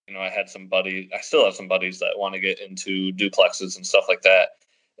I had some buddies, I still have some buddies that want to get into duplexes and stuff like that.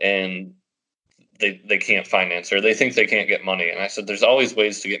 And they can't finance, or they think they can't get money. And I said, there's always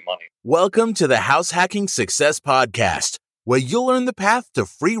ways to get money. Welcome to the House Hacking Success Podcast, where you'll learn the path to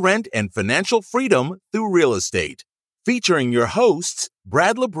free rent and financial freedom through real estate. Featuring your hosts,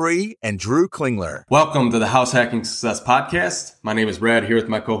 Brad Labrie and Drew Klingler. Welcome to the House Hacking Success Podcast. My name is Brad, here with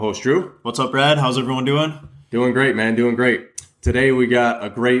my co-host Drew. What's up, Brad? How's everyone doing? Doing great, man. Doing great. Today we got a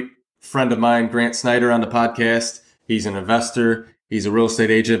great friend of mine, Grant Snyder, on the podcast. He's an investor. He's a real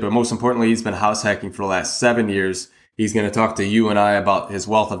estate agent, but most importantly, he's been house hacking for the last 7 years. He's going to talk to you and I about his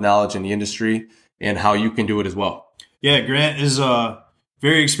wealth of knowledge in the industry and how you can do it as well. Yeah, Grant is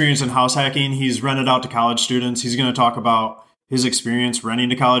very experienced in house hacking. He's rented out to college students. He's going to talk about his experience renting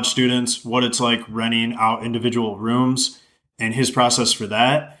to college students, what it's like renting out individual rooms, and his process for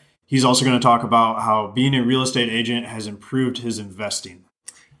that. He's also going to talk about how being a real estate agent has improved his investing.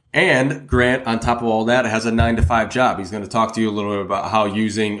 And Grant, on top of all that, has a 9-to-5 job. He's going to talk to you a little bit about how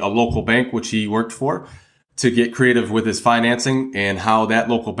using a local bank, which he worked for, to get creative with his financing and how that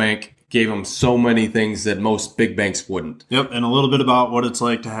local bank gave him so many things that most big banks wouldn't. Yep, and a little bit about what it's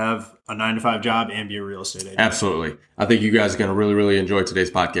like to have a 9-to-5 job and be a real estate agent. Absolutely. I think you guys are going to really, really enjoy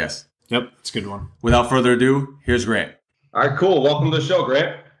today's podcast. Yep, it's a good one. Without further ado, here's Grant. All right, cool. Welcome to the show,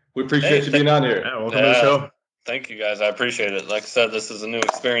 Grant. We appreciate you being on here. Yeah, welcome to the show. Thank you, guys. I appreciate it. Like I said, this is a new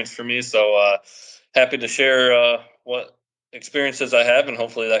experience for me, so happy to share what experiences I have, and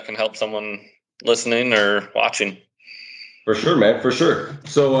hopefully that can help someone listening or watching. For sure, man. For sure.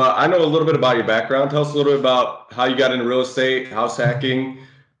 So I know a little bit about your background. Tell us a little bit about how you got into real estate, house hacking.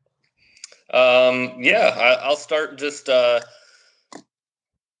 I'll start just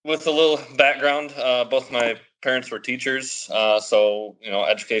with a little background. Both my parents were teachers, so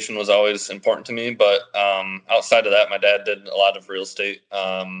education was always important to me. But outside of that, my dad did a lot of real estate.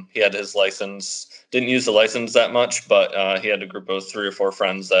 He had his license. Didn't use the license that much, but he had a group of 3 or 4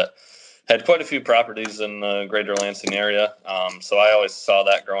 friends that had quite a few properties in the greater Lansing area. So I always saw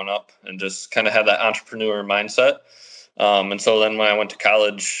that growing up and just kind of had that entrepreneur mindset. And so then when I went to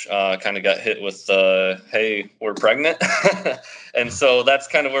college, kind of got hit with hey, we're pregnant. And so that's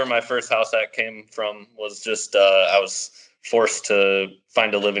kind of where my first house hack came from, was just I was forced to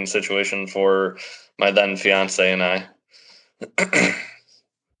find a living situation for my then fiance and I.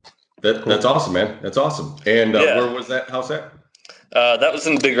 That's awesome, man. That's awesome. And where was that house at? That was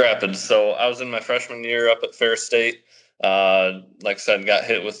in Big Rapids. So I was in my freshman year up at Ferris State. Like I said, got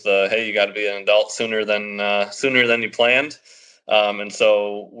hit with hey, you got to be an adult sooner than you planned. And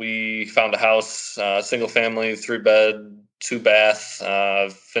so we found a house, single family, 3-bed,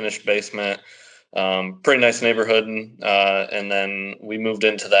 2-bath, finished basement, pretty nice neighborhood. And then we moved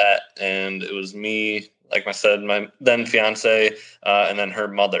into that, and it was me, like I said, my then fiance, and then her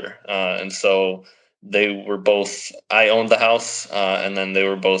mother. And so they were both, I owned the house, and then they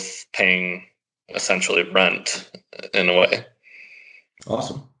were both paying essentially rent in a way.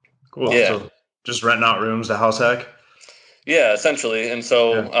 Awesome. Cool. Yeah. So just renting out rooms to house hack? Yeah, essentially. And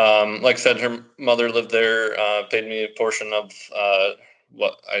so, like I said, her mother lived there, paid me a portion of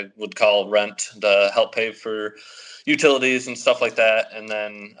what I would call rent to help pay for utilities and stuff like that. And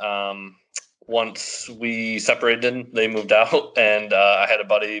then once we separated, they moved out, and I had a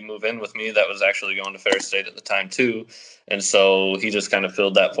buddy move in with me that was actually going to Ferris State at the time too. And so he just kind of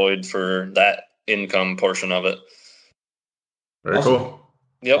filled that void for that income portion of it. Very awesome. Cool.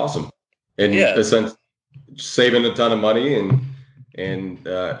 Yep. Awesome. And in a sense, saving a ton of money and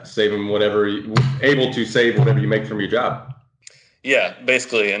saving whatever able to save whatever you make from your job. Yeah,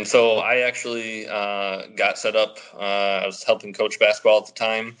 basically. And so I actually got set up. I was helping coach basketball at the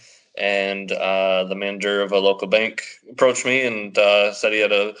time, and the manager of a local bank approached me and said he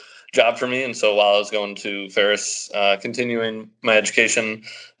had a job for me. And so while I was going to Ferris, continuing my education,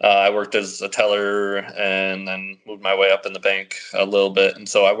 I worked as a teller and then moved my way up in the bank a little bit. And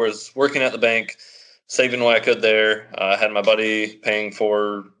so I was working at the bank, saving what I could there. I had my buddy paying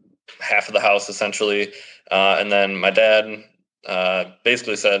for half of the house essentially. And then my dad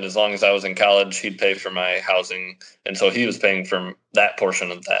basically said as long as I was in college, he'd pay for my housing. And so he was paying for that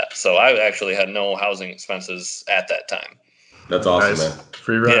portion of that. So I actually had no housing expenses at that time. That's awesome, man.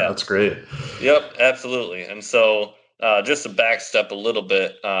 Free rent. Yeah. That's great. Yep, absolutely. And so just to backstep a little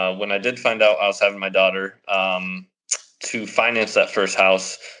bit, when I did find out I was having my daughter, to finance that first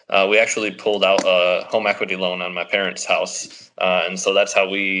house, we actually pulled out a home equity loan on my parents' house. And so that's how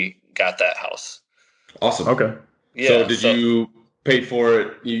we got that house. Awesome. Okay. Yeah, so did you pay for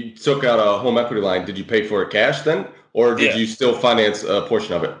it? You took out a home equity line. Did you pay for it cash then? Or did you still finance a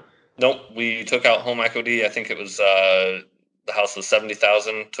portion of it? Nope. We took out home equity. I think it was the house was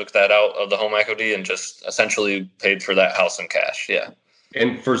 $70,000, took that out of the home equity and just essentially paid for that house in cash. Yeah.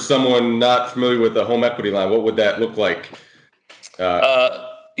 And for someone not familiar with the home equity line, what would that look like?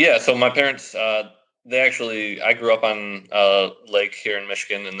 Yeah. So my parents, I grew up on a lake here in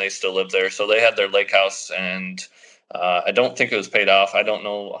Michigan, and they still live there. So they had their lake house, and I don't think it was paid off. I don't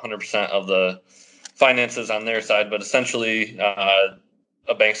know 100% of the finances on their side, but essentially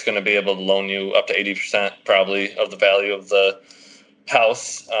a bank's going to be able to loan you up to 80% probably of the value of the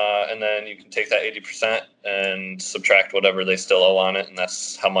house. And then you can take that 80% and subtract whatever they still owe on it. And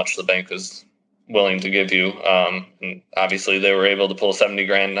that's how much the bank is willing to give you. And obviously they were able to pull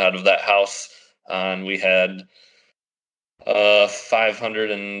 $70,000 out of that house. And we had a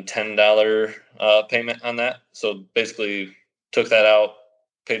 $510 payment on that. So basically took that out,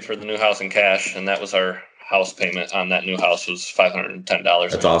 paid for the new house in cash, and that was our house payment on that new house was $510.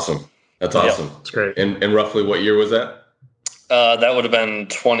 That's awesome. That's awesome. Yep. That's great. And roughly what year was that? That would have been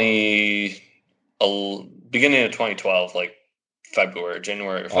beginning of 2012, like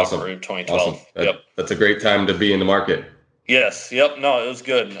January or February of 2012. Awesome. That's a great time to be in the market. Yes. Yep. No, it was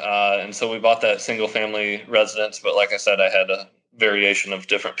good. And so we bought that single family residence, but like I said, I had a variation of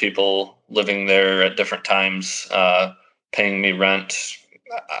different people living there at different times, paying me rent.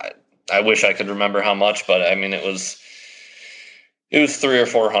 I wish I could remember how much, but I mean, it was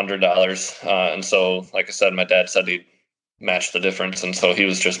 $300 or $400. And so, like I said, my dad said he'd match the difference. And so he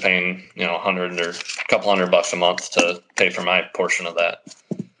was just paying, $100 or a couple $100 a month to pay for my portion of that.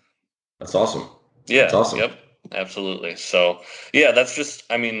 That's awesome. Yeah. That's awesome. Yep. Absolutely. So yeah, that's just,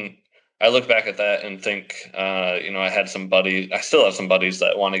 I mean, I look back at that and think, I still have some buddies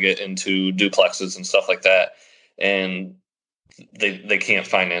that want to get into duplexes and stuff like that. And they can't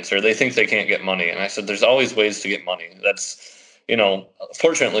finance, or they think they can't get money. And I said, there's always ways to get money. That's,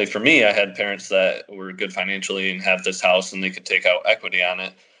 fortunately for me, I had parents that were good financially and have this house and they could take out equity on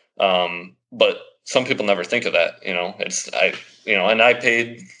it. But some people never think of that, and I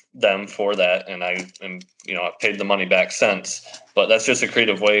paid them for that, and I've paid the money back since. But that's just a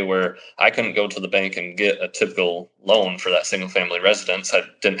creative way where I couldn't go to the bank and get a typical loan for that single family residence. I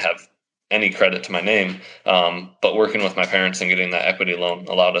didn't have any credit to my name, but working with my parents and getting that equity loan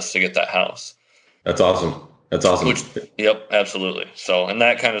allowed us to get that house. That's awesome. Yep, absolutely. So, and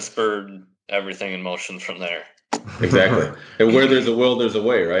that kind of spurred everything in motion from there. Exactly. And where there's a will, there's a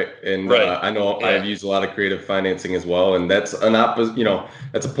way, right? And right. I know I've used a lot of creative financing as well, and that's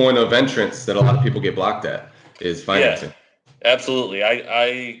that's a point of entrance that a lot of people get blocked at, is financing. Yeah, absolutely.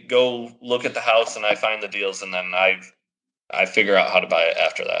 I go look at the house and I find the deals, and then I figure out how to buy it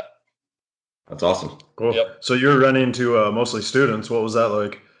after that. That's awesome. Cool. Yep. So you're renting to mostly students. What was that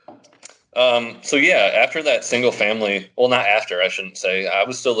like? So yeah, after that single family, well, not after, I shouldn't say, I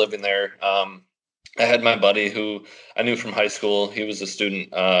was still living there. I had my buddy who I knew from high school. He was a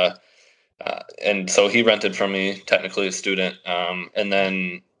student. And so he rented from me, technically a student. And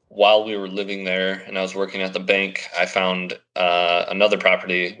then while we were living there and I was working at the bank, I found another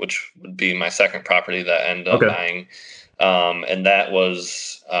property, which would be my second property that I ended up buying. And that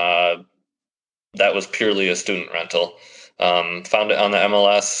was purely a student rental. Found it on the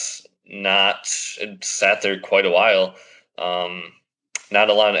MLS. It sat there quite a while. Not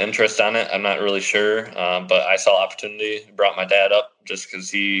a lot of interest on it. I'm not really sure, but I saw opportunity, brought my dad up just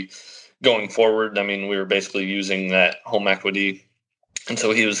because going forward, I mean, we were basically using that home equity. And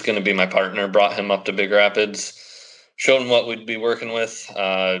so he was going to be my partner, brought him up to Big Rapids, showed him what we'd be working with.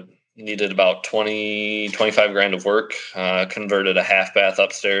 Needed about $25,000 of work, converted a half bath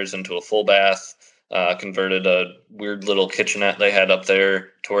upstairs into a full bath, converted a weird little kitchenette they had up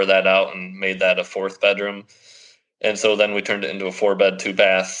there, tore that out and made that a fourth bedroom. And so then we turned it into a 4-bed,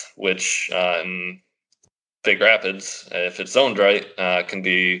 2-bath, which in Big Rapids, if it's zoned right, can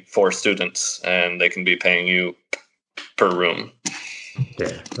be 4 students, and they can be paying you per room.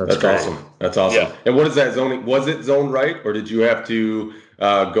 Yeah, that's awesome. That's awesome. Yeah. And what is that zoning? Was it zoned right, or did you have to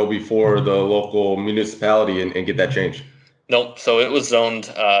go before the local municipality and get that changed? Nope. So it was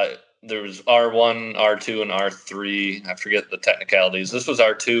zoned. There was R1, R2, and R3. I forget the technicalities. This was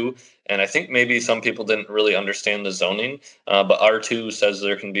R2, and I think maybe some people didn't really understand the zoning, but R2 says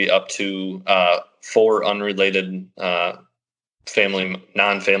there can be up to 4 unrelated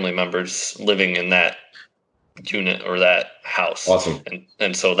non-family members living in that unit or that house. Awesome.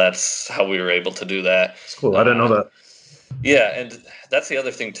 And so that's how we were able to do that. That's cool. I didn't know that. Yeah, and that's the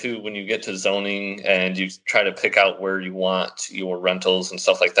other thing too, when you get to zoning and you try to pick out where you want your rentals and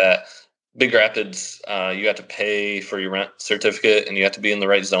stuff like that. Big Rapids, you have to pay for your rent certificate and you have to be in the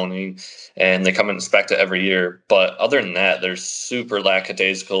right zoning, and they come and inspect it every year. But other than that, they're super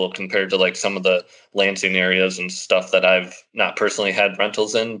lackadaisical compared to like some of the Lansing areas and stuff that I've not personally had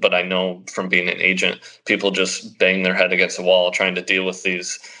rentals in, but I know from being an agent, people just bang their head against the wall trying to deal with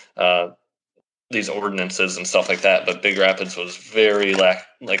these ordinances and stuff like that. But Big Rapids was very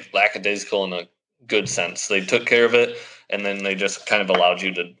lackadaisical in a good sense. They took care of it, and then they just kind of allowed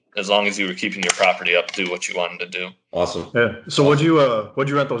you to, as long as you were keeping your property up, do what you wanted to do. Awesome. Yeah. So what'd you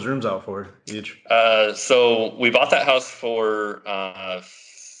rent those rooms out for each? So we bought that house for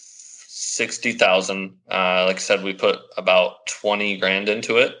 $60,000. Like I said, we put about $20,000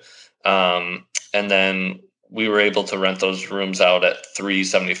 into it, and then we were able to rent those rooms out at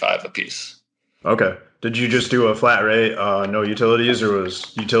 $375 a piece. Okay. Did you just do a flat rate, no utilities, or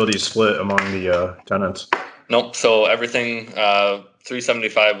was utilities split among the tenants? Nope. So everything,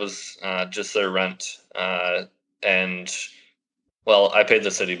 $375 was just their rent, and well, I paid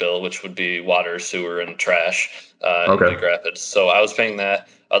the city bill, which would be water, sewer, and trash in Big Rapids. So I was paying that.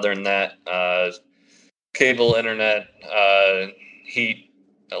 Other than that, cable, internet, heat,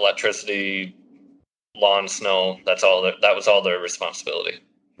 electricity, lawn, snow. That was all their responsibility.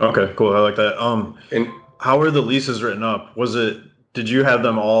 Okay, cool. I like that. And how were the leases written up? Did you have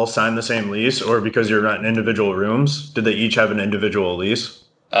them all sign the same lease, or because you're renting individual rooms, did they each have an individual lease?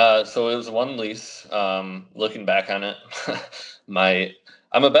 So it was one lease. Looking back on it,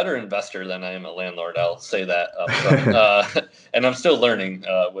 I'm a better investor than I am a landlord. I'll say that up front. And I'm still learning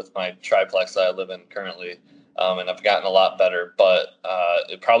with my triplex that I live in currently. And I've gotten a lot better, but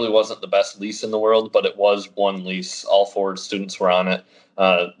it probably wasn't the best lease in the world, but it was one lease. All 4 students were on it.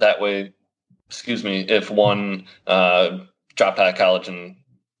 That way, if one dropped out of college and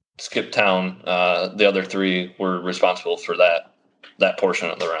skipped town, the other 3 were responsible for that portion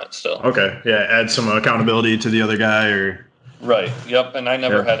of the rent still. Okay. Yeah. Add some accountability to the other guy, or. Right. Yep. And I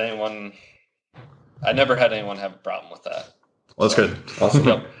never had anyone have a problem with that. Well, that's good. Awesome.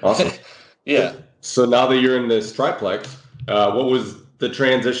 Yep. Awesome. Yeah. So now that you're in this triplex, what was the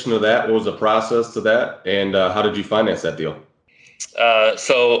transition to that? What was the process to that? And how did you finance that deal?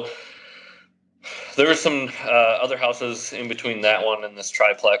 So there were some other houses in between that one and this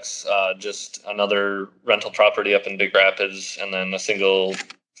triplex, just another rental property up in Big Rapids, and then a single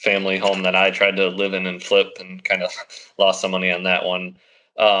family home that I tried to live in and flip and kind of lost some money on that one.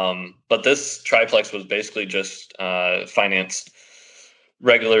 But this triplex was basically just financed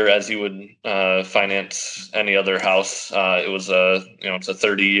regular as you would finance any other house. It's a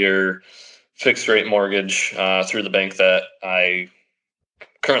 30-year fixed rate mortgage through the bank that I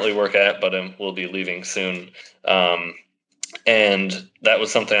currently work at, but will be leaving soon. And that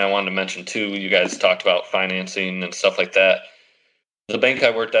was something I wanted to mention too. You guys talked about financing and stuff like that. The bank I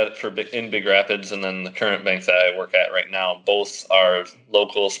worked at in Big Rapids, and then the current bank that I work at right now, both are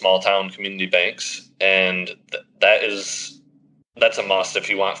local small town community banks, and that's a must if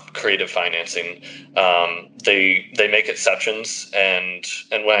you want creative financing. They make exceptions, and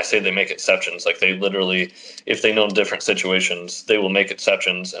when I say they make exceptions, like they literally, if they know different situations, they will make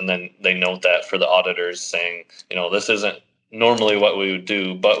exceptions, and then they note that for the auditors, saying, this isn't normally what we would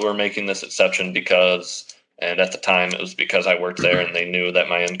do, but we're making this exception because. And at the time, it was because I worked there, and they knew that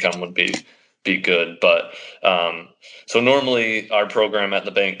my income would be good. But so normally, our program at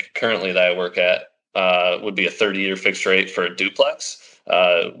the bank currently that I work at would be a 30-year fixed rate for a duplex,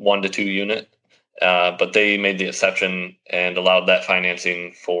 1 to 2 unit. But they made the exception and allowed that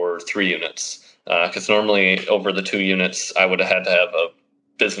financing for 3 units. Because normally, over the 2 units, I would have had to have a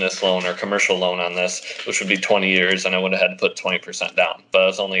business loan or commercial loan on this, which would be 20 years, and I would have had to put 20% down. But I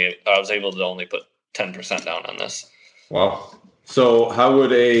was able to only put 10% down on this. Wow. So how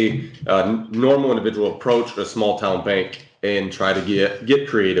would a normal individual approach a small town bank and try to get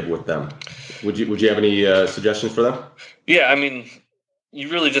creative with them? Would you have any suggestions for them? Yeah, I mean, you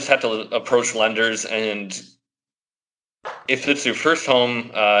really just have to approach lenders, and if it's your first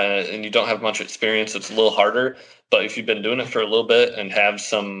home and you don't have much experience, it's a little harder. But if you've been doing it for a little bit and have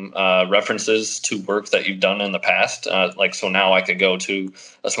some references to work that you've done in the past, so now I could go to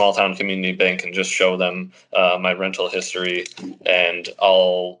a small town community bank and just show them my rental history and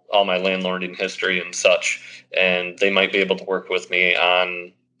all my landlording history and such, and they might be able to work with me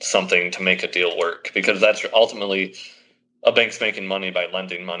on something to make a deal work, because that's ultimately a bank's making money by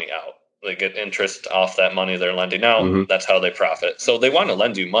lending money out. They get interest off that money they're lending out. Mm-hmm. That's how they profit. So they want to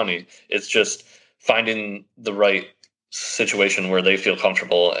lend you money. It's just finding the right situation where they feel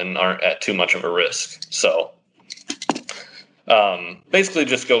comfortable and aren't at too much of a risk. So basically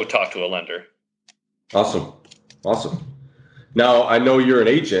just go talk to a lender. Awesome. Now, I know you're an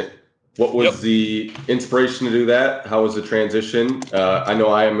agent. What was the inspiration to do that? How was the transition? I know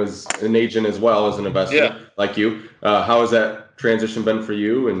I am as an agent as well as an investor like you. How has that transition been for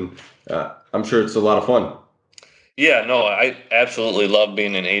you? And I'm sure it's a lot of fun. Yeah, no, I absolutely love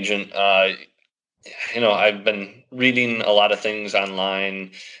being an agent. I've been reading a lot of things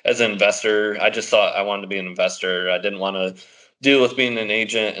online as an investor. I just thought I wanted to be an investor. I didn't want to deal with being an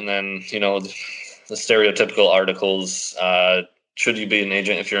agent. And then, the stereotypical articles, should you be an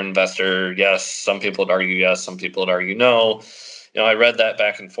agent if you're an investor? Yes. Some people would argue yes. Some people would argue no. I read that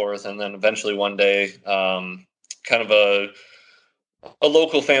back and forth. And then eventually one day, kind of a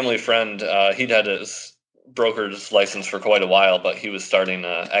local family friend, he'd had his broker's license for quite a while, but he was starting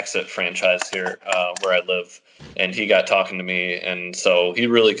an exit franchise here where I live, and he got talking to me, and so he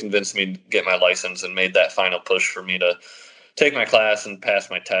really convinced me to get my license and made that final push for me to take my class and pass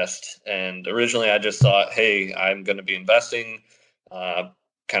my test. And originally I just thought, hey, I'm going to be investing,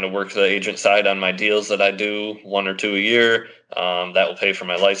 kind of work the agent side on my deals that I do, 1 or 2 a year. That will pay for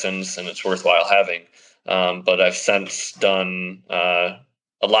my license, and it's worthwhile having. But I've since done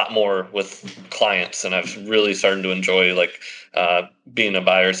a lot more with clients, and I've really started to enjoy being a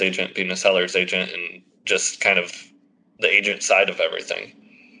buyer's agent, being a seller's agent, and just kind of the agent side of everything.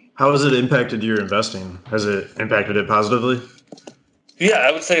 How has it impacted your investing? Has it impacted it positively? Yeah,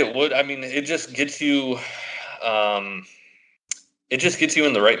 I would say it would. I mean, it just gets you, in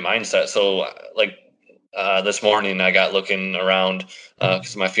the right mindset. So this morning I got looking around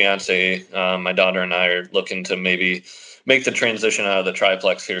because my fiance, my daughter, and I are looking to maybe make the transition out of the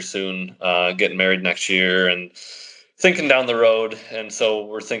triplex here soon, getting married next year and thinking down the road. And so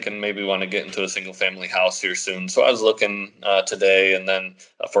we're thinking maybe we want to get into a single family house here soon. So I was looking today, and then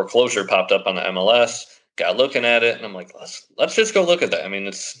a foreclosure popped up on the MLS, got looking at it, and I'm like, let's just go look at that. I mean,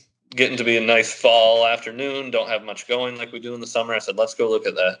 it's getting to be a nice fall afternoon, don't have much going like we do in the summer. I said, let's go look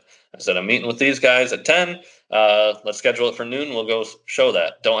at that. I said, I'm meeting with these guys at 10. Let's schedule it for noon. We'll go show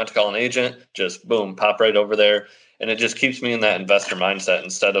that. Don't have to call an agent. Just boom, pop right over there. And it just keeps me in that investor mindset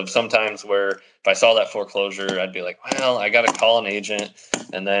instead of sometimes where if I saw that foreclosure, I'd be like, well, I got to call an agent,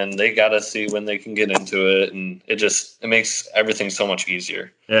 and then they got to see when they can get into it. And it makes everything so much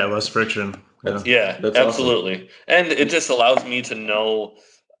easier. Yeah, less friction. Yeah, that's absolutely. Awesome. And it just allows me to know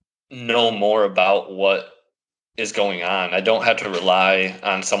more about what is going on. I don't have to rely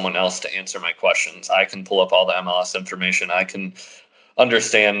on someone else to answer my questions. I can pull up all the MLS information. I can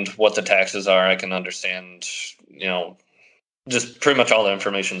understand what the taxes are. I can understand, just pretty much all the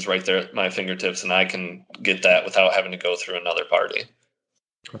information's right there at my fingertips, and I can get that without having to go through another party.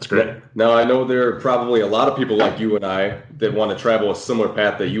 That's great. Now, I know there are probably a lot of people like you and I that want to travel a similar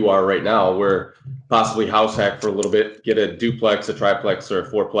path that you are right now, where possibly house hack for a little bit, get a duplex, a triplex, or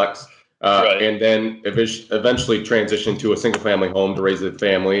a fourplex, right. And then eventually transition to a single family home to raise a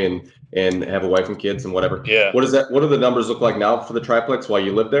family and have a wife and kids and whatever. Yeah. What do the numbers look like now for the triplex while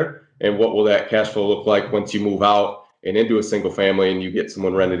you live there? And what will that cash flow look like once you move out and into a single family and you get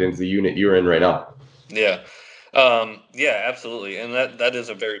someone rented into the unit you're in right now? Yeah. Yeah, absolutely. And that is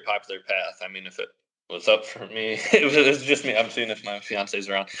a very popular path. I mean, if it was up for me, it was just me. I'm seeing if my fiance's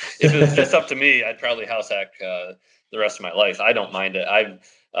around. If it was just up to me, I'd probably house hack the rest of my life. I don't mind it. I've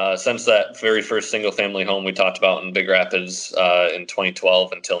since that very first single family home we talked about in Big Rapids in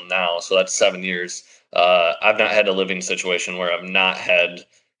 2012 until now, so that's 7 years. I've not had a living situation where I've not had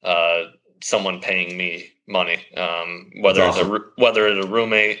someone paying me money, whether awesome. whether it's a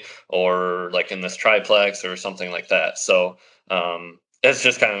roommate or like in this triplex or something like that. So it's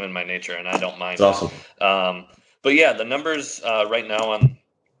just kind of in my nature, and I don't mind. That's awesome. But yeah, the numbers right now on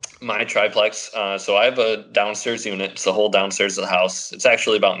my triplex. So I have a downstairs unit. It's the whole downstairs of the house. It's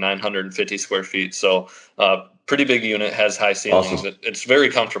actually about 950 square feet. So pretty big unit, has high ceilings. Awesome. It's very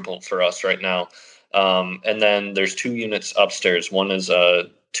comfortable for us right now. And then there's 2 units upstairs. One is a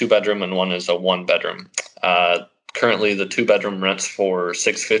 2-bedroom and one is a 1-bedroom. Currently the 2-bedroom rents for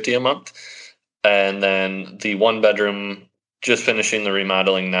 $650 a month. And then the 1-bedroom, just finishing the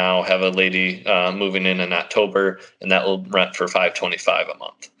remodeling now, have a lady moving in October, and that will rent for $525 a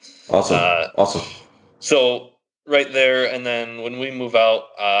month. Awesome. Awesome. So right there. And then when we move out,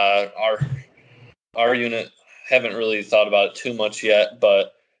 our unit, haven't really thought about it too much yet,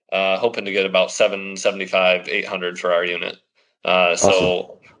 but hoping to get about $775, $800 for our unit. Awesome.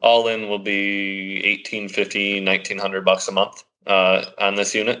 So all in will be $1,850, $1,900 a month on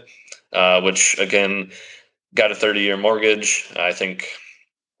this unit, which again, got a 30-year mortgage. I think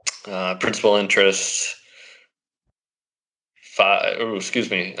principal interest,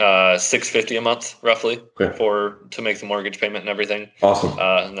 $650 a month roughly to make the mortgage payment and everything. Awesome.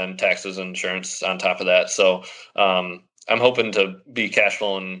 And then taxes and insurance on top of that. So I'm hoping to be cash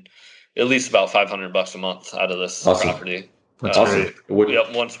flowing at least about $500 a month out of this property. That's great.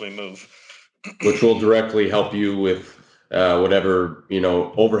 Once we move, which will directly help you with whatever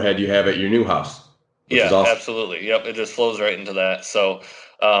overhead you have at your new house. Yeah, awesome. Absolutely. Yep, it just flows right into that. So,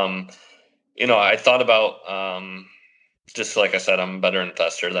 I thought about just like I said, I'm a better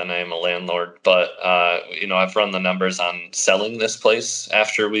investor than I am a landlord. But I've run the numbers on selling this place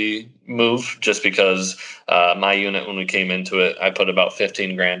after we move, just because my unit, when we came into it, I put about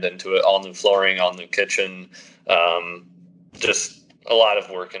 $15,000 into it, all new flooring, all new kitchen, just a lot of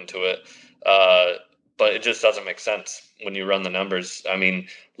work into it. But it just doesn't make sense when you run the numbers. I mean,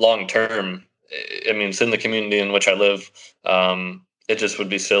 long term, it's in the community in which I live. It just would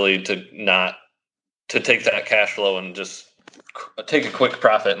be silly to take that cash flow and just take a quick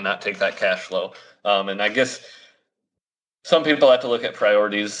profit and not take that cash flow. And I guess some people have to look at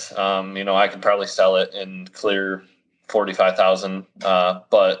priorities. I could probably sell it and clear $45,000.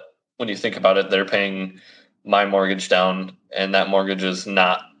 But when you think about it, they're paying my mortgage down, and that mortgage is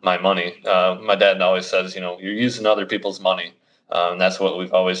not my money. My dad always says, you're using other people's money. And that's what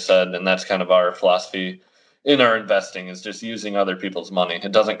we've always said. And that's kind of our philosophy in our investing, is just using other people's money.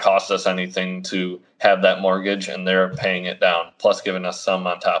 It doesn't cost us anything to have that mortgage, and they're paying it down, plus giving us some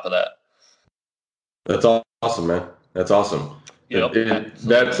on top of that. That's awesome, man. That's awesome. Yep.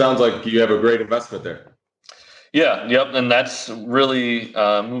 That sounds like you have a great investment there. Yeah. Yep. And that's really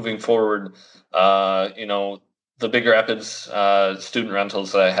moving forward. The Big Rapids student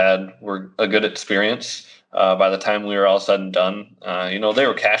rentals that I had were a good experience. By the time we were all said and done, they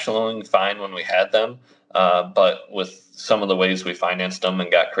were cash flowing fine when we had them. But with some of the ways we financed them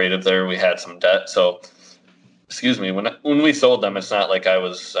and got creative there, we had some debt. So, when we sold them, it's not like I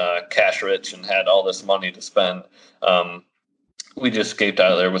was cash rich and had all this money to spend. We just escaped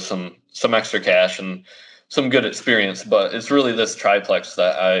out of there with some extra cash and some good experience. But it's really this triplex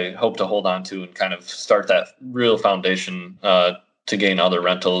that I hope to hold on to and kind of start that real foundation to gain other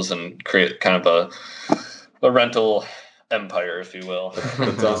rentals and create kind of a rental empire, if you will.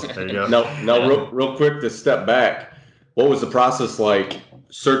 That's awesome. There you go. Now, real quick to step back, what was the process like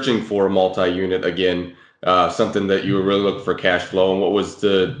searching for a multi-unit again? Something that you were really looking for cash flow, and what was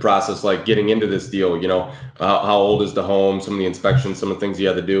the process like getting into this deal? How old is the home? Some of the inspections, some of the things you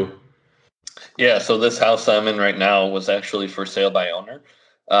had to do. Yeah, so this house I'm in right now was actually for sale by owner,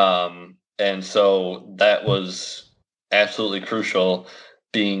 and so that was absolutely crucial,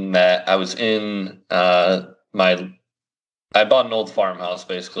 being that I was in I bought an old farmhouse,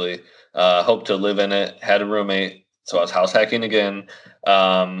 basically. Hoped to live in it, had a roommate, so I was house hacking again.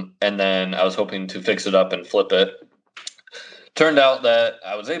 And then I was hoping to fix it up and flip it. Turned out that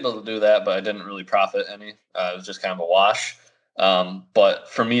I was able to do that, but I didn't really profit any. It was just kind of a wash. But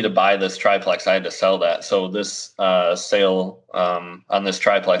for me to buy this triplex, I had to sell that. So this sale on this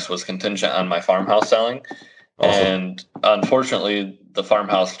triplex was contingent on my farmhouse selling. Awesome. And unfortunately, the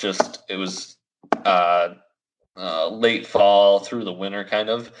farmhouse it was late fall through the winter kind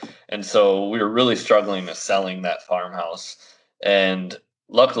of. And so we were really struggling with selling that farmhouse. And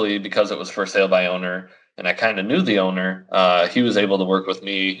luckily, because it was for sale by owner and I kind of knew the owner, he was able to work with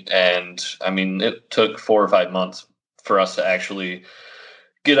me. And it took 4 or 5 months for us to actually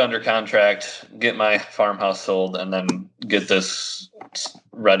get under contract, get my farmhouse sold, and then get this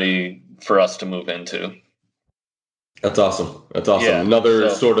ready for us to move into. That's awesome. Yeah, another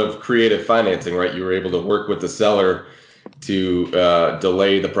sort of creative financing, right? You were able to work with the seller to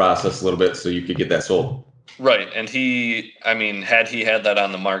delay the process a little bit so you could get that sold. Right. And had he had that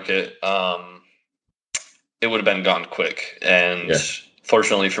on the market, it would have been gone quick. And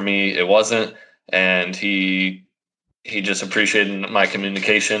fortunately for me, it wasn't. And he just appreciated my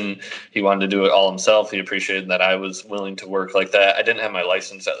communication. He wanted to do it all himself. He appreciated that I was willing to work like that. I didn't have my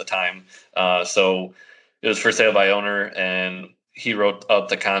license at the time. So it was for sale by owner, and he wrote up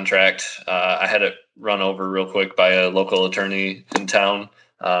the contract. I had it run over real quick by a local attorney in town.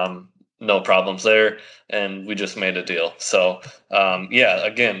 No problems there. And we just made a deal. So,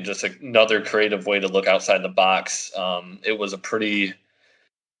 again, just another creative way to look outside the box. It was in pretty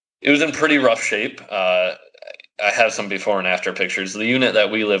rough shape. I have some before and after pictures. The unit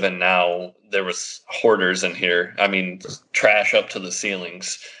that we live in now, there was hoarders in here. Trash up to the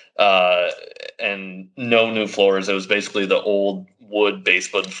ceilings. And no new floors. It was basically the old wood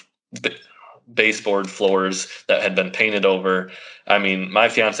baseboard floors that had been painted over. My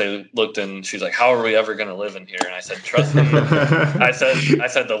fiance looked and she's like, "How are we ever going to live in here?" And I said, "Trust me." I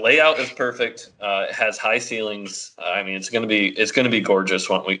said the layout is perfect. It has high ceilings. It's going to be gorgeous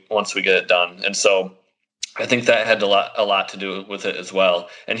once we get it done. And so I think that had a lot to do with it as well.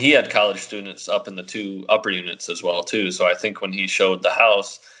 And he had college students up in the 2 upper units as well too. So I think when he showed the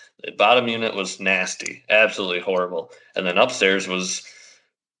house, The bottom unit was nasty, absolutely horrible. And then upstairs was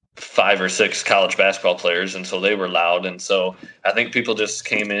 5 or 6 college basketball players, and so they were loud. And so I think people just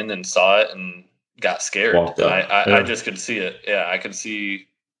came in and saw it and got scared. I just could see it. Yeah, I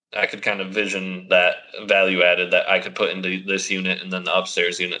could kind of vision that value added that I could put into this unit and then the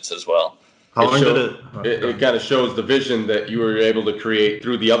upstairs units as well. How long did it kind of shows the vision that you were able to create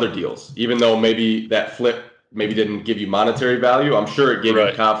through the other deals, even though maybe that flip maybe didn't give you monetary value. I'm sure it gave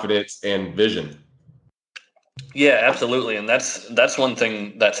you confidence and vision. Yeah, absolutely. And that's one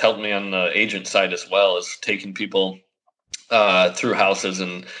thing that's helped me on the agent side as well, is taking people through houses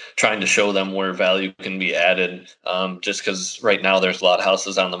and trying to show them where value can be added. Just because right now there's a lot of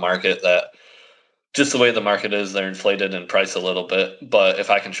houses on the market that, just the way the market is, they're inflated in price a little bit. But if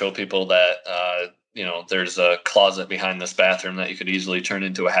I can show people that, there's a closet behind this bathroom that you could easily turn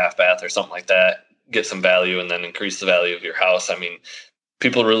into a half bath or something like that, get some value and then increase the value of your house. I mean,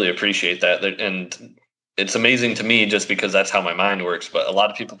 people really appreciate that. And it's amazing to me just because that's how my mind works. But a lot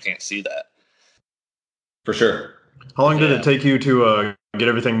of people can't see that. For sure. How long did it take you to get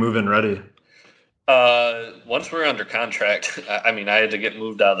everything move-in ready? Once we were under contract, I had to get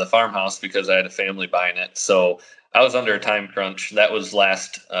moved out of the farmhouse because I had a family buying it. So I was under a time crunch. That was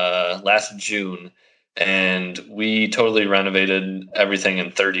last June, and we totally renovated everything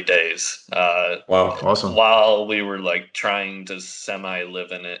in 30 days. Wow, awesome! While we were like trying to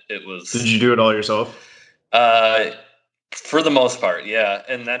semi-live in it, it was. Did you do it all yourself? For the most part, yeah.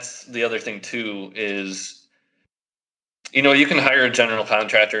 And that's the other thing too is, you can hire a general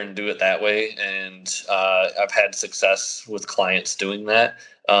contractor and do it that way. And I've had success with clients doing that.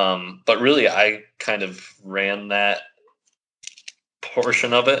 But really, I kind of ran that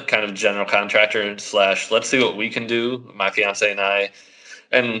portion of it, kind of general contractor / let's see what we can do, my fiance and I,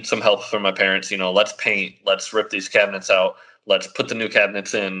 and some help from my parents. Let's paint, let's rip these cabinets out, let's put the new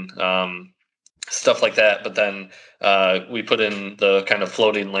cabinets in, stuff like that. But then we put in the kind of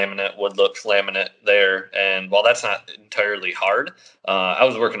floating laminate, wood look laminate there. And while that's not entirely hard, I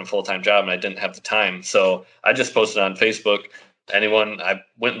was working a full-time job and I didn't have the time. So I just posted on Facebook. I went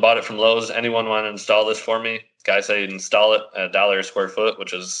and bought it from Lowe's. Anyone want to install this for me? Guy said install it at $1 a square foot,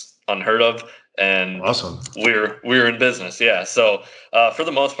 which is unheard of. And awesome. We're in business. Yeah. So for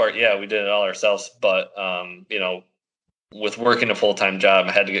the most part, yeah, we did it all ourselves. But, with working a full-time job,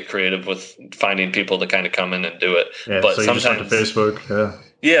 I had to get creative with finding people to kind of come in and do it. Yeah, but so you sometimes just went to Facebook.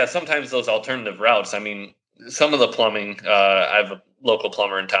 Yeah, sometimes those alternative routes. I mean, some of the plumbing, I have a local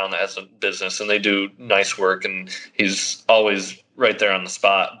plumber in town that has a business and they do nice work and he's always right there on the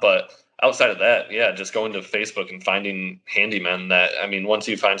spot. But outside of that, yeah, just going to Facebook and finding handymen that, once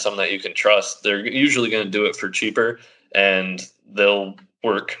you find someone that you can trust, they're usually going to do it for cheaper and they'll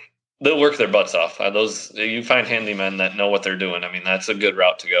work their butts off. You find handymen that know what they're doing. That's a good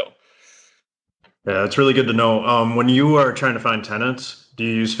route to go. Yeah, it's really good to know. When you are trying to find tenants, do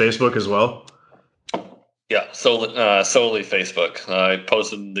you use Facebook as well? Yeah, solely Facebook. I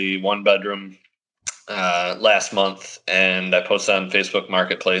posted the 1-bedroom last month, and I posted on Facebook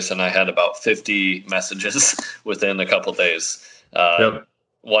Marketplace, and I had about 50 messages within a couple days.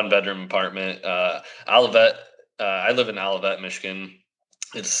 1-bedroom apartment. Olivet. I live in Olivet, Michigan.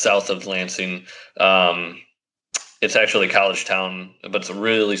 It's south of Lansing. It's actually a college town, but it's a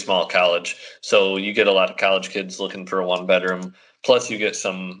really small college. So you get a lot of college kids looking for a 1-bedroom. Plus you get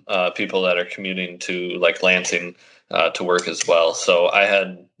some people that are commuting to like Lansing to work as well. So I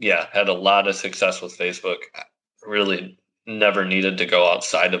had a lot of success with Facebook. I really never needed to go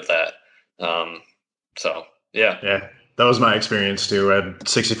outside of that. Yeah, that was my experience too. I had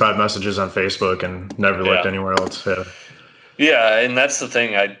 65 messages on Facebook and never looked anywhere else. Yeah. Yeah, and that's the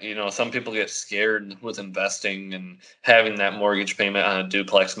thing. Some people get scared with investing and having that mortgage payment on a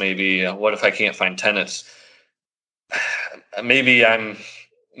duplex. Maybe what if I can't find tenants? Maybe I'm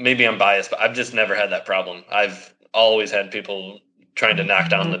biased, but I've just never had that problem. I've always had people trying to knock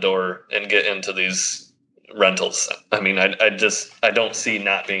down the door and get into these rentals. I don't see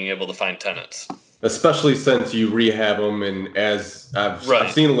not being able to find tenants. Especially since you rehab them, and as I've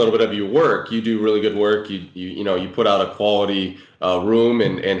seen a little bit of your work, you do really good work. You put out a quality room,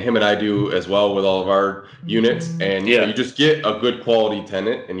 and him and I do as well with all of our units. And you just get a good quality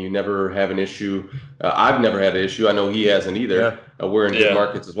tenant, and you never have an issue. I've never had an issue. I know he hasn't either. Yeah. We're in good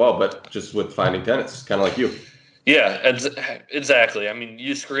markets as well, but just with finding tenants, kind of like you. Yeah, exactly.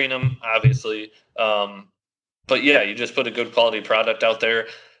 You screen them, obviously, but you just put a good quality product out there.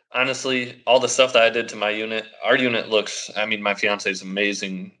 Honestly, all the stuff that I did to my unit, our unit looks, my fiance is an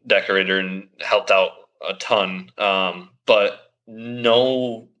amazing decorator and helped out a ton. But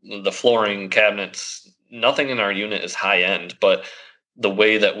the flooring, cabinets, nothing in our unit is high end, but the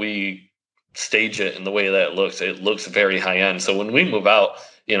way that we stage it and the way that it looks very high end. So when we move out,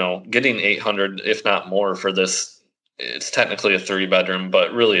 getting 800, if not more for this, it's technically a 3-bedroom,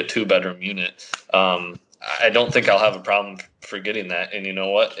 but really a 2-bedroom unit. I don't think I'll have a problem for getting that. And you know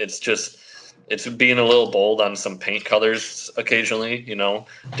what? It's being a little bold on some paint colors occasionally,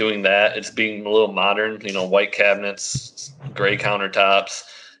 doing that. It's being a little modern, white cabinets, gray countertops.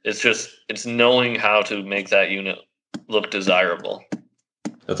 It's knowing how to make that unit look desirable.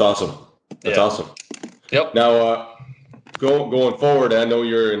 That's awesome. That's awesome. Yep. Now, going forward, I know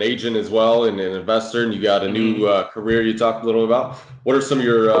you're an agent as well and an investor, and you got a new career you talked a little about. What are some of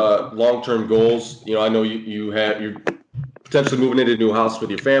your long-term goals? I know you're potentially moving into a new house with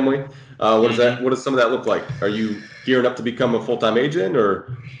your family. What does some of that look like? Are you gearing up to become a full-time agent,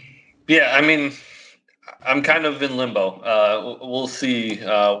 or? Yeah, I mean, I'm kind of in limbo. We'll see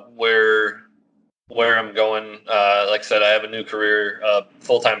where I'm going. Like I said, I have a new career,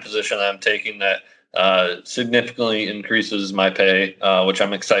 full-time position that I'm taking that significantly increases my pay, which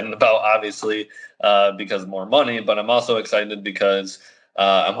I'm excited about, obviously, because of more money. But I'm also excited because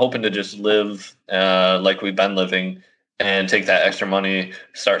I'm hoping to just live like we've been living and take that extra money,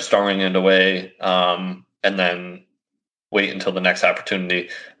 start storing it away, and then wait until the next opportunity.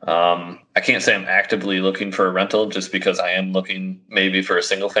 I can't say I'm actively looking for a rental just because I am looking maybe for a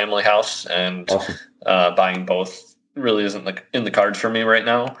single family house, and buying both really isn't in the cards for me right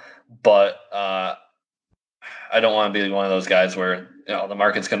now. But I don't want to be one of those guys where the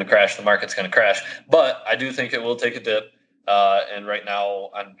market's going to crash. But I do think it will take a dip. And right now,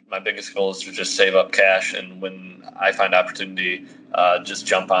 my biggest goal is to just save up cash, and when I find opportunity, just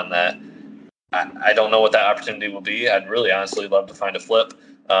jump on that. I don't know what that opportunity will be. I'd really honestly love to find a flip,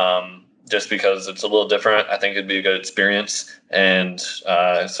 just because it's a little different. I think it'd be a good experience and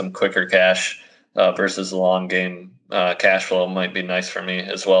some quicker cash versus the long game cash flow might be nice for me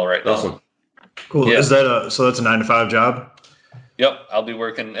as well right now. Awesome. Cool. Yeah. Is that so that's a 9-to-5 job? Yep, I'll be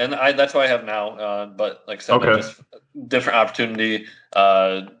working, and that's what I have now. But like I said, just different opportunity,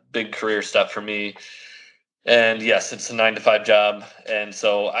 big career step for me. And yes, it's a 9-to-5 job, and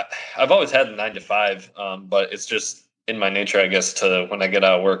so I've always had a 9-to-5, but it's just in my nature, I guess, to when I get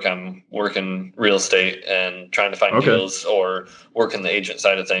out of work, I'm working real estate and trying to find deals or working the agent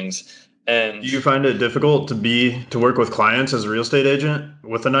side of things. And do you find it difficult to work with clients as a real estate agent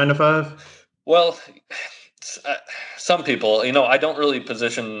with a 9-to-5? Well, some people, I don't really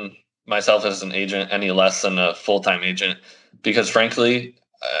position myself as an agent any less than a full-time agent because, frankly,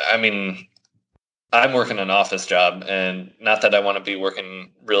 I mean, I'm working an office job, and not that I want to be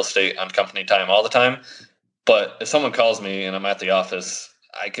working real estate on company time all the time, but if someone calls me and I'm at the office,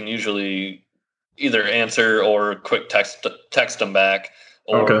 I can usually either answer or quick text them back,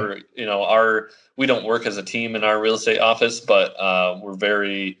 or we don't work as a team in our real estate office, but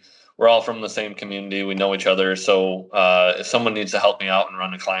we're all from the same community. We know each other. So if someone needs to help me out and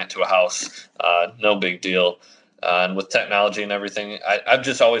run a client to a house, no big deal. And with technology and everything, I've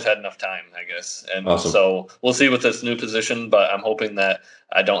just always had enough time, I guess. And so we'll see with this new position, but I'm hoping that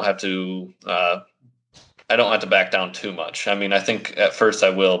I don't have to back down too much. I mean, I think at first I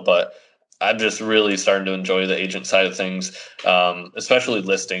will, but I'm just really starting to enjoy the agent side of things, especially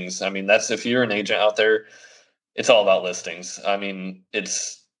listings. I mean, if you're an agent out there, it's all about listings. I mean,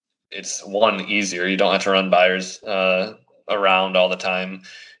 it's one, easier. You don't have to run buyers around all the time.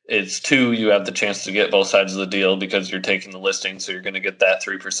 It's 2, you have the chance to get both sides of the deal because you're taking the listing, so you're going to get that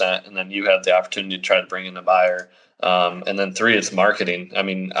 3%, and then you have the opportunity to try to bring in a buyer. And then 3, it's marketing. I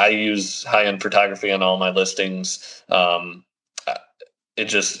mean, I use high-end photography on all my listings.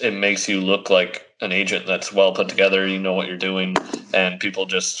 It makes you look like an agent that's well put together. You know what you're doing, and people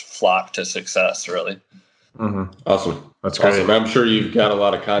just flock to success, really. Mm-hmm. Awesome. That's great. Awesome. I'm sure you've got a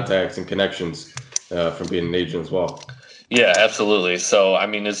lot of contacts and connections from being an agent as well. Yeah, absolutely. So, I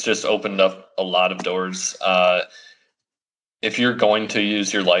mean, it's just opened up a lot of doors. If you're going to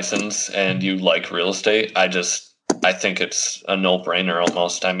use your license and you like real estate, I think it's a no-brainer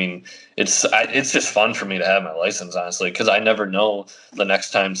almost. I mean, it's just fun for me to have my license, honestly, because I never know the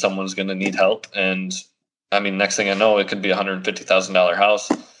next time someone's going to need help. And I mean, next thing I know, it could be $150,000 house.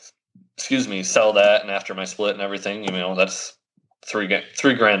 Sell that, and after my split and everything, that's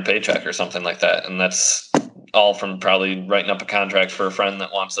 $3,000 paycheck or something like that, and that's all from probably writing up a contract for a friend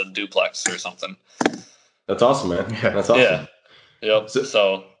that wants a duplex or something. That's awesome, man. Yeah, that's awesome. Yeah. Yep.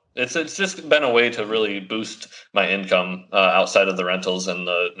 So it's just been a way to really boost my income outside of the rentals and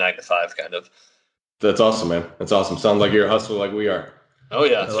the 9-to-5 kind of. That's awesome, man. That's awesome. Sounds like you're a hustler like we are. Oh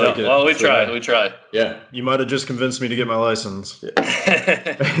yeah. Well, we try. Yeah. You might have just convinced me to get my license.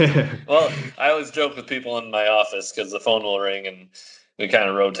 Yeah. Well, I always joke with people in my office because the phone will ring and we kind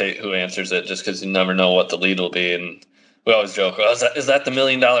of rotate who answers it just because you never know what the lead will be. And we always joke, well, is that the $1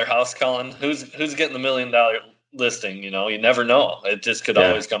 million house, Colin? Who's getting the $1 million listing? You know, you never know. It just could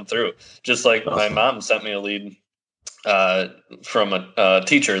always come through. Just like my mom sent me a lead from a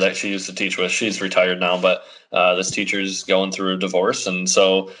teacher that she used to teach with. She's retired now, but this teacher's going through a divorce. And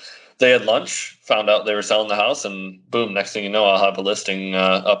so they had lunch, found out they were selling the house, and boom, next thing you know, I'll have a listing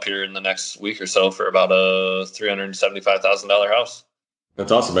up here in the next week or so for about a $375,000 house.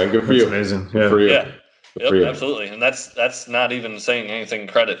 That's awesome, man. Good for you. Amazing. Good for you. Yeah. Yep, absolutely. And that's not even saying anything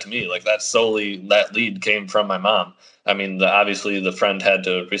credit to me. Like, that's solely, that lead came from my mom. I mean, obviously the friend had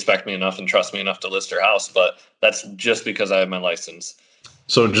to respect me enough and trust me enough to list her house, but that's just because I have my license.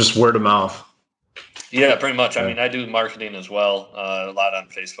 So just word of mouth. Yeah, pretty much. I mean, I do marketing as well, a lot on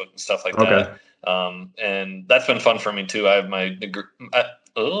Facebook and stuff like that. And that's been fun for me too. I have my degree.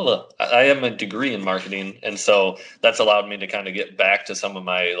 I have a degree in marketing, and so that's allowed me to kind of get back to some of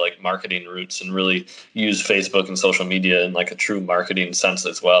my like marketing roots and really use Facebook and social media in like a true marketing sense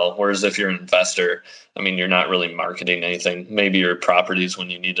as well. Whereas if you're an investor, I mean, you're not really marketing anything. Maybe your properties when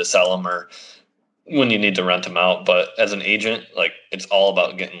you need to sell them or when you need to rent them out. But as an agent, like, it's all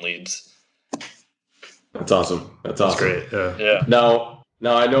about getting leads. That's awesome. That's awesome. Great. Yeah. Now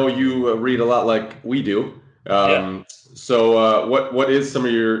I know you read a lot like we do. So what is some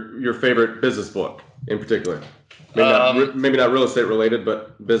of your favorite business book in particular? Maybe not real estate related,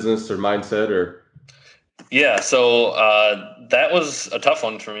 but business or mindset or. Yeah. So that was a tough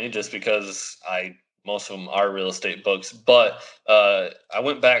one for me just because most of them are real estate books, but I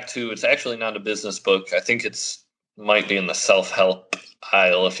went back to, it's actually not a business book. I think might be in the self-help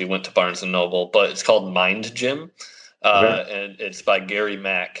aisle if you went to Barnes and Noble, but it's called Mind Gym. And it's by Gary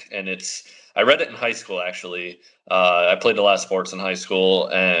Mack. And I read it in high school, actually. I played a lot of sports in high school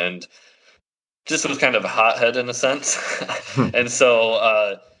and just was kind of a hothead in a sense. And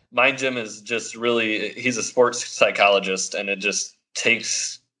so Mind Gym is just really, he's a sports psychologist, and it just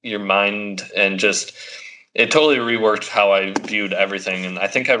takes your mind and it totally reworked how I viewed everything. And I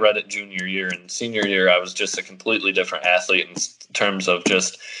think I read it junior year, and senior year, I was just a completely different athlete in terms of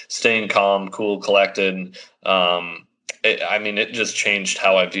just staying calm, cool, collected. It just changed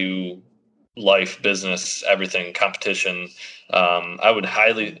how I view life, business, everything, competition. I'd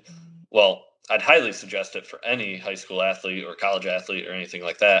highly suggest it for any high school athlete or college athlete or anything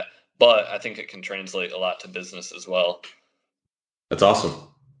like that. But I think it can translate a lot to business as well. That's awesome.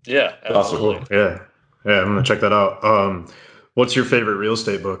 Yeah, absolutely. Awesome. Cool. Yeah, I'm gonna check that out. What's your favorite real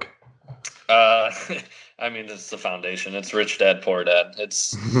estate book? It's the foundation. It's Rich Dad, Poor Dad.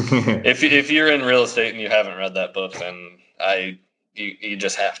 It's if you're in real estate and you haven't read that book, then you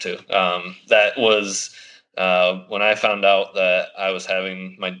just have to. That was when I found out that I was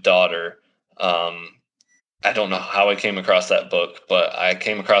having my daughter. I don't know how I came across that book, but I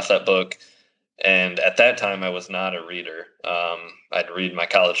came across that book. And at that time, I was not a reader. I'd read my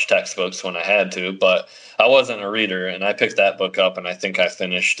college textbooks when I had to, but I wasn't a reader. And I picked that book up, and I think I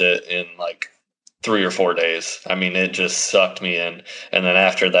finished it in like 3 or 4 days. I mean, it just sucked me in. And then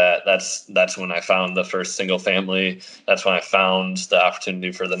after that, that's when I found the first single family. That's when I found the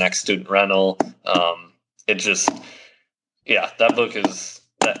opportunity for the next student rental.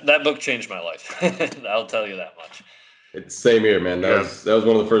 That book changed my life. I'll tell you that much. It's same here, man. That was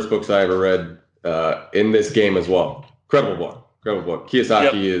one of the first books I ever read in this game as well. Incredible book.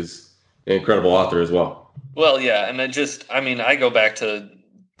 Kiyosaki is an incredible author as well. Well, yeah, and I go back to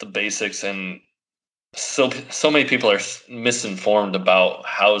the basics, and so many people are misinformed about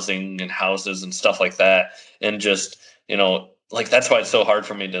housing and houses and stuff like that, and just, that's why it's so hard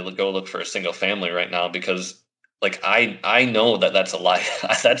for me to go look for a single family right now, because like I know that's a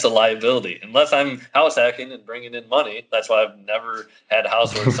that's a liability unless I'm house hacking and bringing in money. That's why I've never had a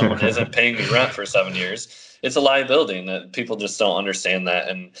house where someone isn't paying me rent for 7 years. It's a liability, and that people just don't understand that.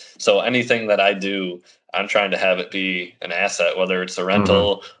 And so anything that I do, I'm trying to have it be an asset, whether it's a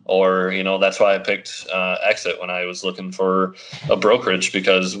rental or, that's why I picked Exit when I was looking for a brokerage,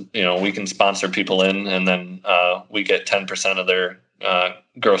 because, we can sponsor people in, and then we get 10% of their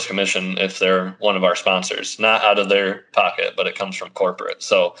gross commission if they're one of our sponsors, not out of their pocket, but it comes from corporate.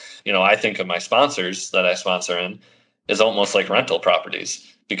 So, I think of my sponsors that I sponsor in is almost like rental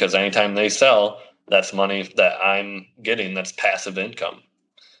properties, because anytime they sell, that's money that I'm getting that's passive income.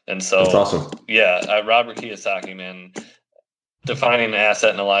 And so that's awesome. Yeah, Robert Kiyosaki, man, defining an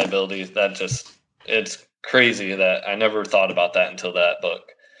asset and a liability, it's crazy that I never thought about that until that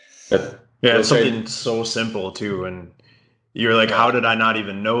book. It's something so simple too, and you're like, how did I not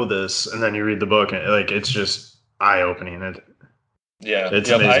even know this? And then you read the book, and it's just eye-opening. It's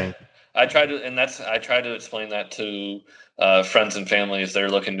amazing. I try to explain that to friends and family, if they're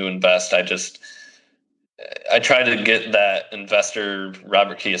looking to invest, I try to get that investor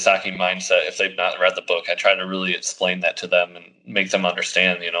Robert Kiyosaki mindset. If they've not read the book, I try to really explain that to them and make them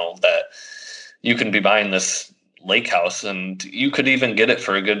understand, that you can be buying this lake house and you could even get it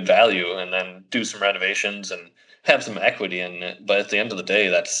for a good value and then do some renovations and have some equity in it. But at the end of the day,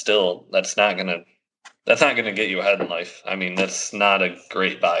 that's not going to get you ahead in life. I mean, that's not a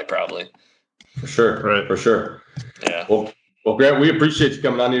great buy, probably. For sure. Right. For sure. Yeah. Well, Grant, we appreciate you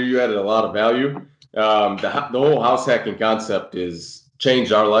coming on here. You added a lot of value. The whole house hacking concept is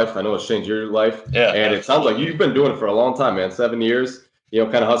changed our life. I know it's changed your life. Yeah. And it sounds like you've been doing it for a long time, man. 7 years,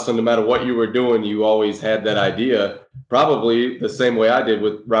 kind of hustling. No matter what you were doing, you always had that idea. Probably the same way I did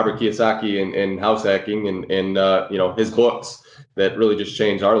with Robert Kiyosaki and house hacking and his books that really just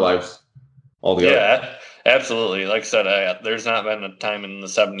changed our lives altogether. Yeah, absolutely. Like I said, there's not been a time in the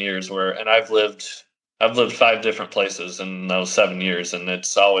 7 years and I've lived 5 different places in those 7 years, and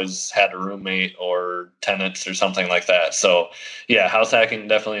it's always had a roommate or tenants or something like that. So yeah, house hacking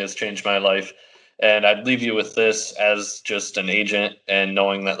definitely has changed my life. And I'd leave you with this as just an agent and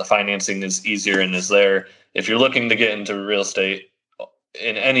knowing that the financing is easier and is there. If you're looking to get into real estate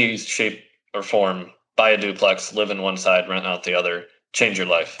in any shape or form, buy a duplex, live in one side, rent out the other, change your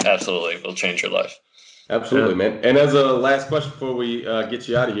life. Absolutely. It will change your life. Absolutely, man. And as a last question before we get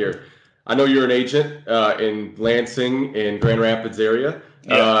you out of here, I know you're an agent in Lansing and Grand Rapids area.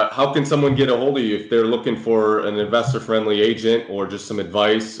 Yeah. How can someone get a hold of you if they're looking for an investor-friendly agent or just some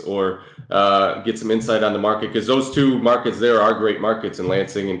advice or get some insight on the market? Because those two markets there are great markets in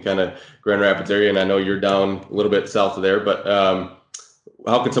Lansing and kind of Grand Rapids area. And I know you're down a little bit south of there, but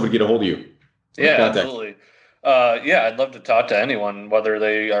how can somebody get a hold of you? Yeah, absolutely. I'd love to talk to anyone, whether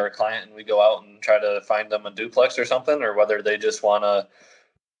they are a client and we go out and try to find them a duplex or something, or whether they just want to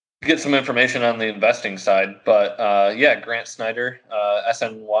get some information on the investing side. But Grant Snyder,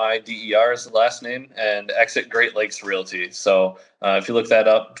 SNYDER is the last name, and Exit Great Lakes Realty. So if you look that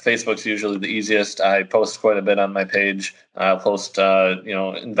up, Facebook's usually the easiest. I post quite a bit on my page. I'll post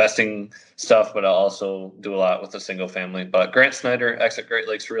investing stuff, but I'll also do a lot with the single family. But Grant Snyder, Exit Great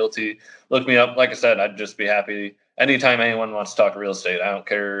Lakes Realty. Look me up. Like I said, I'd just be happy anytime anyone wants to talk real estate. I don't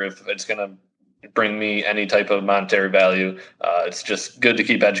care if it's going to bring me any type of monetary value. It's just good to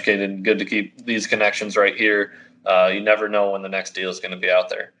keep educated, good to keep these connections right here. You never know when the next deal is going to be out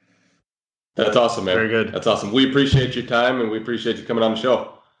there. That's awesome, man. Very good. That's awesome. We appreciate your time and we appreciate you coming on the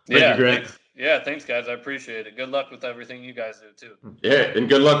show. Thank you, Grant. Thanks, guys. I appreciate it. Good luck with everything you guys do, too. Yeah, and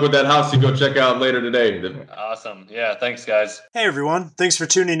good luck with that house you go check out later today. Awesome. Yeah, thanks, guys. Hey, everyone. Thanks for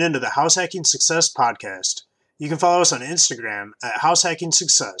tuning into the House Hacking Success podcast. You can follow us on Instagram at House Hacking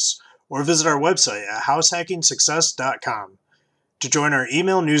Success, or visit our website at househackingsuccess.com. To join our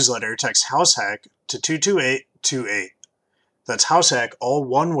email newsletter, text HouseHack to 22828. That's HouseHack, all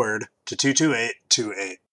one word, to 22828.